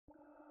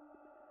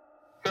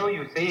so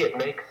you see, it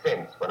makes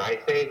sense when I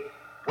say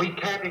we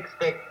can't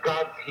expect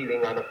God's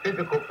healing on a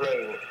physical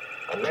plane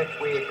unless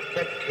we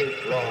accept his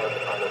laws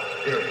on a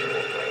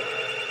spiritual plane.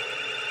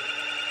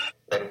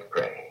 Let us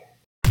pray.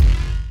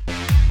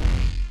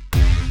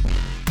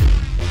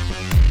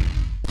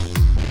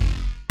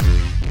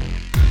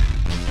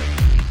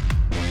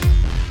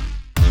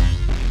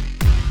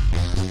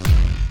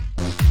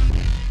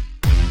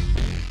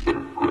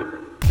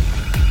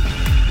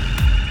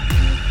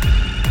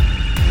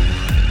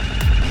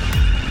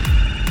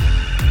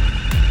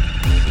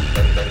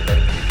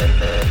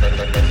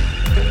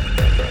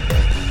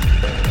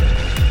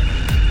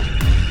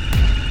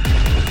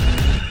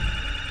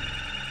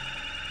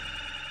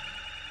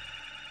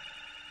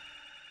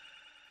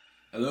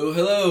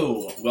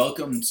 Hello!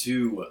 Welcome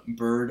to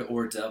Bird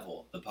or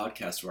Devil, the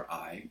podcast where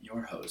I,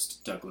 your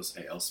host, Douglas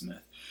A. L.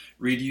 Smith,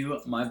 read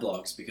you my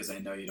blogs because I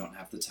know you don't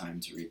have the time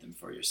to read them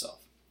for yourself.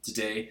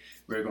 Today,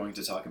 we're going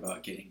to talk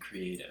about getting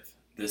creative.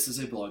 This is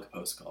a blog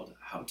post called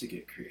How to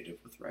Get Creative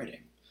with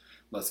Writing.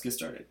 Let's get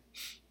started.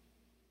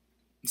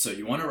 So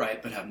you want to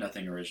write but have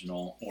nothing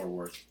original or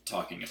worth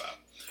talking about,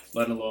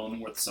 let alone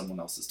worth someone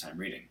else's time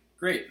reading.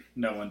 Great,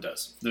 no one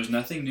does. There's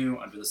nothing new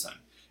under the sun.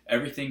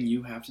 Everything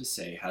you have to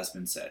say has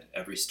been said.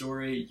 Every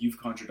story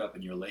you've conjured up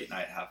in your late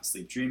night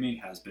half-asleep dreaming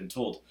has been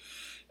told.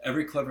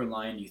 Every clever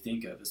line you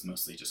think of is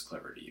mostly just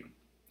clever to you.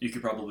 You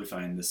could probably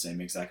find the same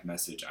exact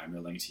message I'm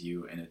relaying to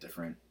you in a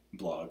different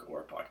blog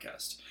or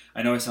podcast.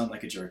 I know I sound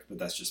like a jerk, but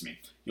that's just me.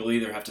 You'll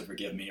either have to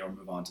forgive me or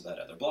move on to that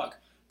other blog.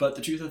 But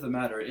the truth of the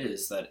matter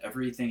is that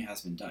everything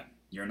has been done.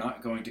 You're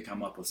not going to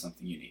come up with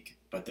something unique,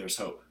 but there's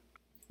hope.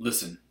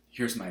 Listen,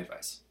 here's my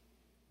advice.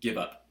 Give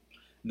up.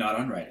 Not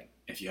on writing.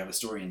 If you have a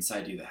story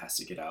inside you that has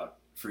to get out,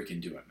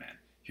 freaking do it, man.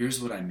 Here's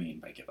what I mean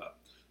by give up.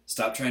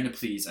 Stop trying to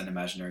please an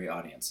imaginary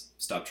audience.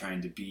 Stop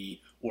trying to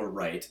be or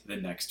write the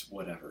next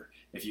whatever.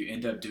 If you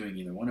end up doing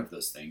either one of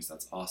those things,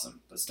 that's awesome,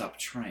 but stop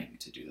trying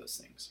to do those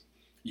things.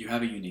 You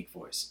have a unique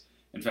voice.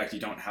 In fact, you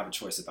don't have a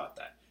choice about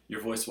that.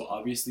 Your voice will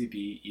obviously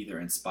be either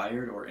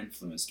inspired or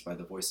influenced by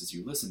the voices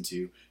you listen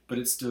to, but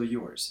it's still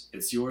yours.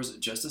 It's yours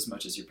just as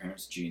much as your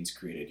parents' genes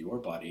created your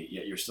body,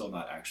 yet you're still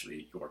not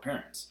actually your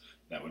parents.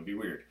 That would be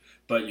weird.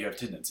 But you have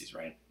tendencies,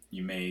 right?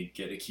 You may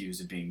get accused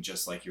of being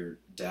just like your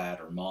dad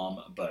or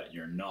mom, but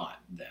you're not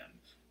them.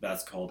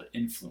 That's called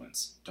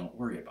influence. Don't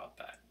worry about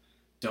that.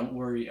 Don't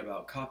worry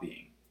about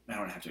copying. I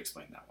don't have to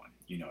explain that one.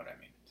 You know what I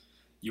mean.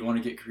 You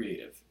want to get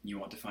creative. You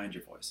want to find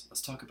your voice.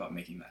 Let's talk about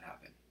making that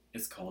happen.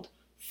 It's called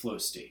flow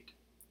state.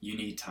 You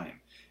need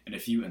time, and a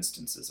few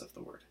instances of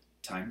the word.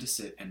 Time to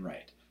sit and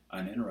write,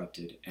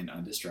 uninterrupted and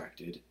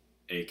undistracted,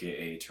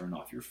 aka turn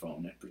off your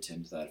phone and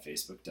pretend that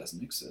Facebook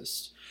doesn't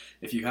exist.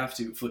 If you have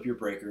to, flip your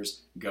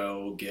breakers,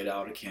 go get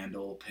out a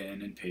candle,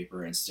 pen, and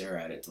paper, and stare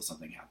at it till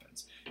something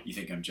happens. You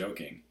think I'm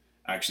joking?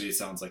 Actually, it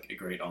sounds like a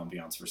great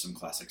ambiance for some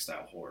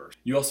classic-style horror.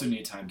 You also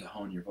need time to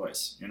hone your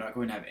voice. You're not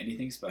going to have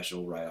anything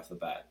special right off the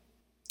bat.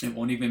 It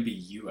won't even be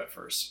you at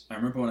first. I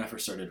remember when I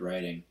first started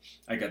writing,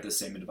 I got the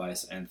same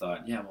advice and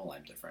thought, yeah, well,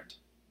 I'm different.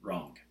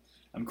 Wrong.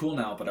 I'm cool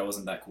now, but I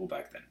wasn't that cool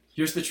back then.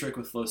 Here's the trick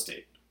with flow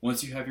state.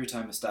 Once you have your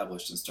time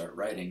established and start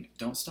writing,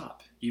 don't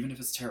stop, even if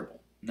it's terrible.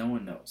 No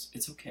one knows.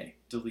 It's okay.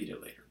 Delete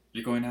it later.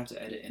 You're going to have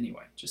to edit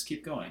anyway. Just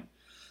keep going.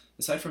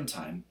 Aside from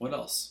time, what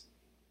else?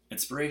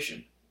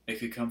 Inspiration. It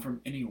could come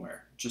from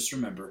anywhere. Just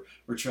remember,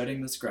 we're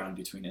treading this ground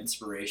between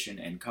inspiration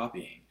and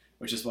copying,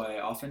 which is why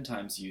I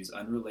oftentimes use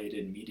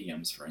unrelated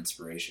mediums for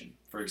inspiration.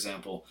 For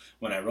example,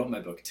 when I wrote my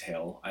book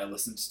Tale, I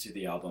listened to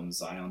the album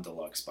Zion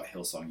Deluxe by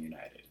Hillsong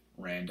United.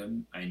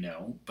 Random, I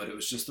know, but it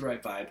was just the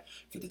right vibe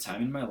for the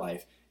time in my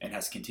life and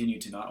has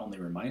continued to not only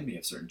remind me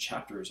of certain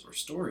chapters or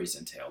stories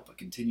in Tale, but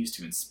continues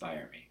to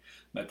inspire me.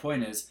 My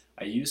point is,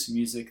 I use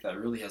music that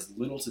really has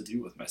little to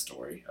do with my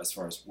story, as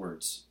far as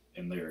words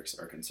and lyrics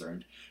are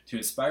concerned, to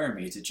inspire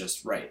me to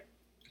just write,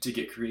 to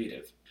get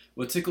creative.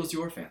 What tickles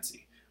your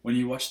fancy? When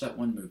you watch that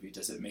one movie,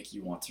 does it make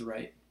you want to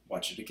write?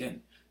 Watch it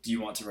again. Do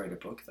you want to write a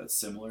book that's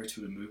similar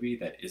to a movie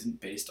that isn't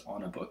based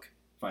on a book?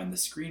 Find the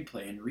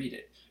screenplay and read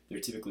it. They're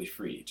typically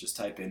free. Just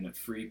type in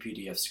free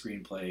PDF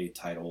screenplay,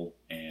 title,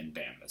 and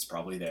bam, it's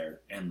probably there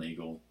and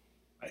legal,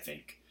 I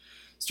think.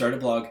 Start a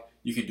blog.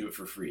 You can do it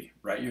for free.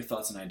 Write your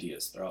thoughts and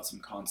ideas. Throw out some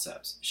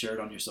concepts. Share it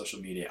on your social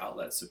media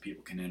outlets so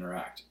people can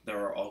interact. There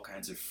are all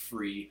kinds of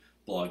free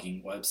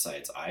blogging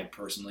websites. I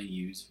personally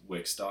use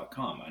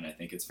Wix.com, and I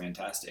think it's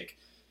fantastic.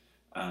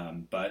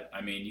 But,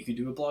 I mean, you can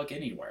do a blog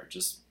anywhere.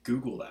 Just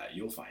Google that.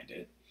 You'll find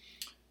it.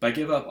 By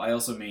give up, I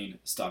also mean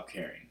stop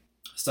caring.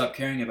 Stop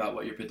caring about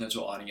what your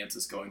potential audience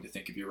is going to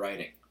think of your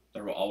writing.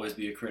 There will always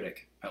be a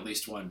critic, at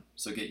least one,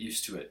 so get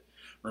used to it.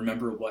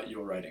 Remember what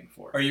you're writing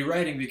for. Are you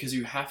writing because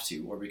you have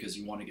to, or because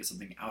you want to get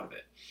something out of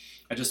it?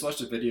 I just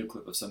watched a video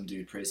clip of some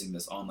dude praising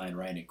this online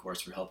writing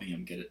course for helping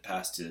him get it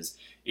past his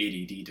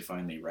ADD to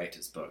finally write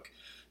his book.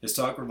 His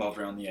talk revolved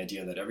around the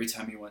idea that every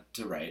time he went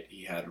to write,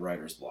 he had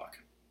writer's block.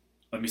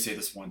 Let me say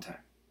this one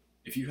time.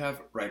 If you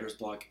have writer's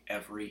block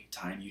every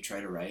time you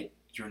try to write,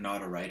 you're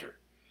not a writer.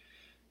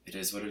 It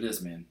is what it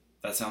is, man.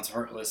 That sounds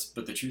heartless,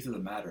 but the truth of the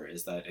matter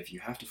is that if you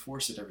have to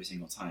force it every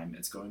single time,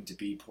 it's going to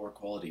be poor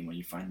quality when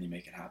you finally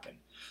make it happen.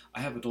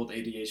 I have adult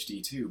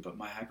ADHD too, but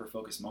my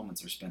hyper-focused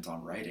moments are spent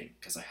on writing,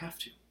 because I have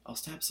to. I'll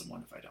stab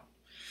someone if I don't.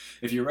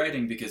 If you're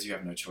writing because you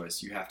have no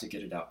choice, you have to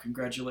get it out.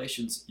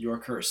 Congratulations, you're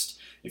cursed.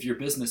 If your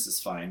business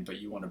is fine, but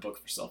you want a book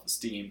for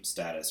self-esteem,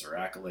 status, or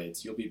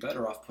accolades, you'll be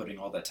better off putting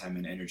all that time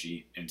and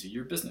energy into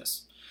your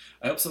business.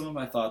 I hope some of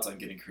my thoughts on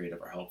getting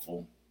creative are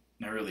helpful.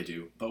 I really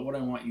do, but what I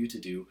want you to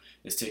do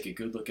is take a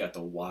good look at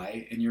the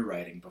why in your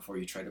writing before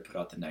you try to put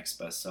out the next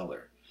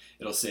bestseller.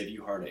 It'll save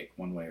you heartache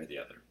one way or the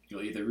other.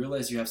 You'll either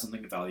realize you have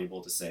something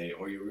valuable to say,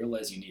 or you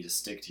realize you need to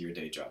stick to your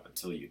day job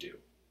until you do.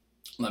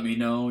 Let me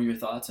know your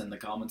thoughts in the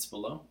comments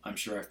below. I'm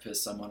sure I've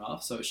pissed someone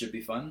off, so it should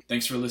be fun.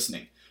 Thanks for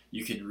listening.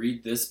 You can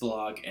read this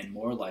blog and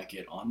more like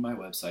it on my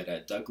website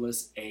at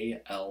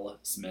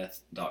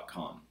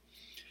douglasalsmith.com.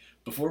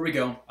 Before we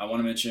go, I want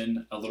to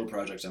mention a little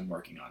project I'm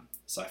working on.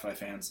 Sci-fi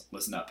fans,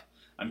 listen up.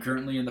 I'm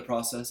currently in the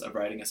process of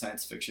writing a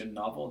science fiction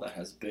novel that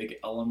has big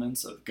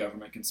elements of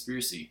government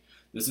conspiracy.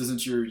 This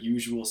isn't your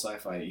usual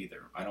sci-fi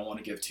either. I don't want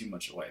to give too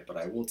much away, but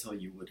I will tell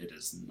you what it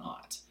is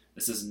not.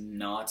 This is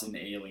not an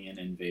alien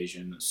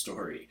invasion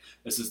story.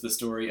 This is the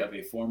story of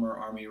a former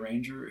Army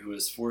Ranger who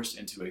is forced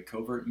into a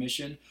covert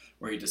mission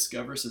where he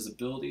discovers his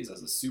abilities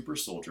as a super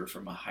soldier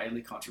from a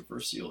highly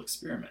controversial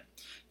experiment.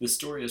 This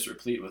story is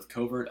replete with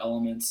covert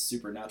elements,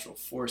 supernatural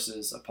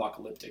forces,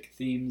 apocalyptic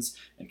themes,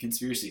 and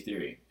conspiracy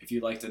theory. If you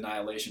liked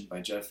Annihilation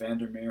by Jeff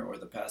Vandermeer or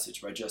The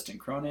Passage by Justin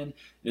Cronin,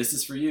 this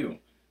is for you.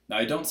 Now,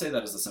 I don't say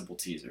that as a simple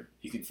teaser.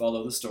 You can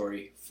follow the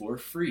story for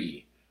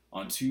free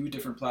on 2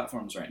 different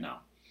platforms right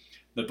now.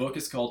 The book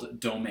is called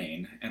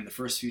Domain, and the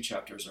first few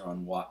chapters are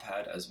on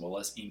Wattpad as well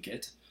as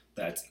Inkit.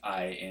 That's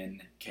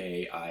INKITT.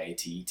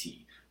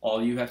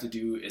 All you have to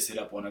do is hit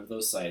up one of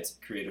those sites,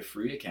 create a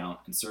free account,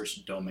 and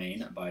search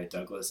Domain by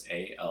Douglas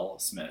A. L.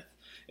 Smith.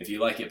 If you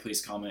like it,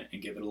 please comment and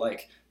give it a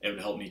like. It would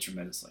help me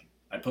tremendously.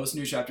 I post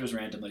new chapters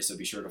randomly, so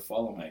be sure to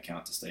follow my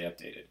account to stay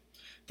updated.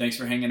 Thanks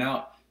for hanging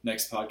out.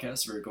 Next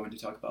podcast, we're going to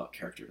talk about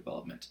character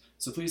development.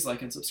 So please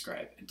like and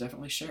subscribe, and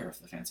definitely share if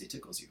the fancy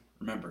tickles you.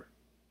 Remember,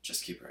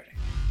 just keep writing.